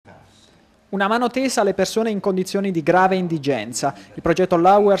Una mano tesa alle persone in condizioni di grave indigenza. Il progetto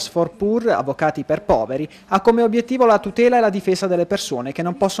Lawyers for Poor, avvocati per poveri, ha come obiettivo la tutela e la difesa delle persone che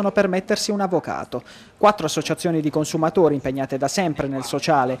non possono permettersi un avvocato. 4 associazioni di consumatori impegnate da sempre nel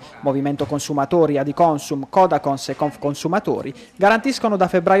sociale, Movimento Consumatori, Adiconsum, Codacons e Confconsumatori, garantiscono da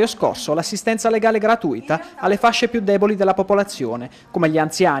febbraio scorso l'assistenza legale gratuita alle fasce più deboli della popolazione, come gli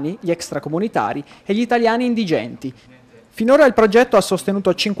anziani, gli extracomunitari e gli italiani indigenti. Finora il progetto ha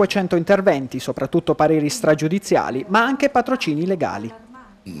sostenuto 500 interventi, soprattutto pareri stragiudiziali, ma anche patrocini legali.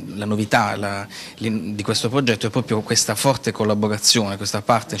 La novità di questo progetto è proprio questa forte collaborazione, questa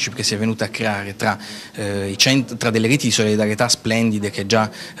partnership che si è venuta a creare tra delle reti di solidarietà splendide che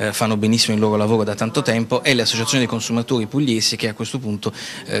già fanno benissimo il loro lavoro da tanto tempo e le associazioni dei consumatori pugliesi che a questo punto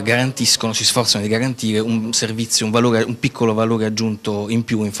si sforzano di garantire un servizio, un piccolo valore aggiunto in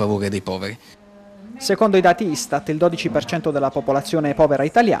più in favore dei poveri. Secondo i dati Istat, il 12% della popolazione povera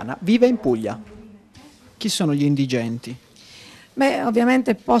italiana vive in Puglia. Chi sono gli indigenti? Beh,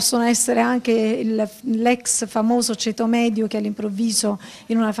 ovviamente possono essere anche l'ex famoso ceto medio che all'improvviso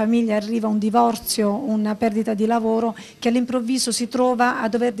in una famiglia arriva un divorzio, una perdita di lavoro, che all'improvviso si trova a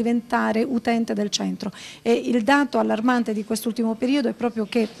dover diventare utente del centro. E il dato allarmante di quest'ultimo periodo è proprio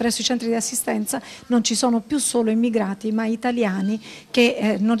che presso i centri di assistenza non ci sono più solo immigrati, ma italiani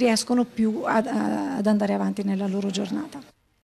che non riescono più ad andare avanti nella loro giornata.